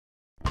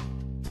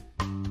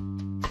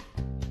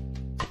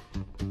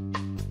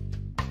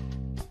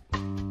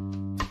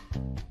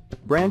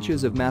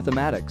Branches of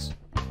mathematics.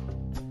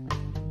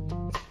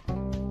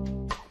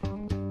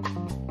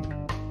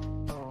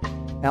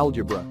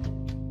 Algebra.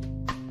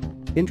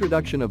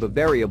 Introduction of a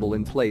variable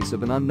in place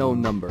of an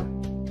unknown number.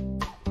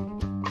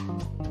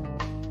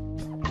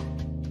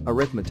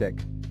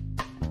 Arithmetic.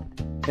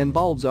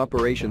 Involves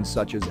operations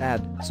such as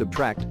add,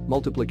 subtract,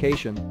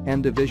 multiplication,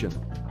 and division.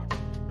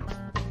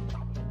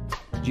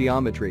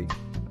 Geometry.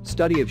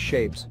 Study of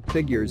shapes,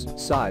 figures,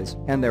 size,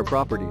 and their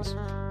properties.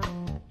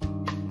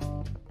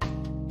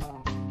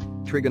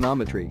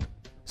 Trigonometry.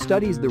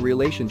 Studies the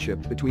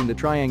relationship between the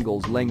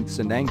triangle's lengths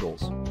and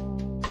angles.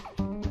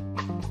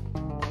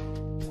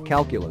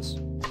 Calculus.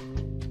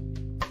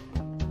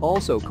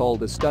 Also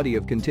called a study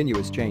of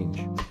continuous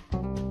change.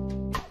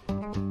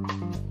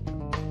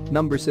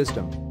 Number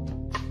system.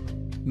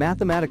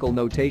 Mathematical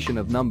notation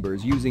of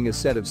numbers using a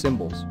set of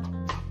symbols.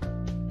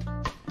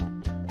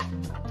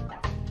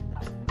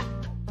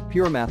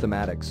 Pure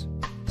mathematics.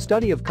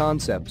 Study of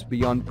concepts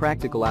beyond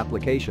practical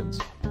applications.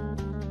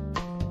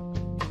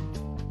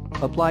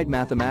 Applied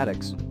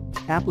mathematics.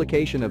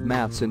 Application of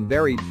maths in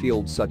varied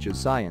fields such as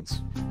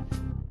science.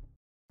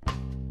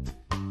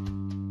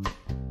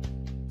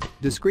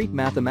 Discrete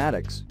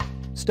mathematics.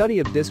 Study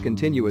of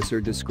discontinuous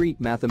or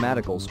discrete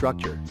mathematical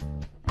structure.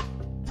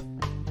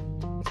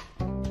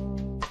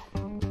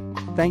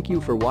 Thank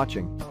you for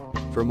watching.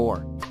 For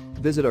more,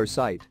 visit our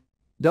site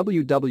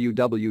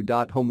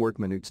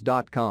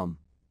www.homeworkminutes.com.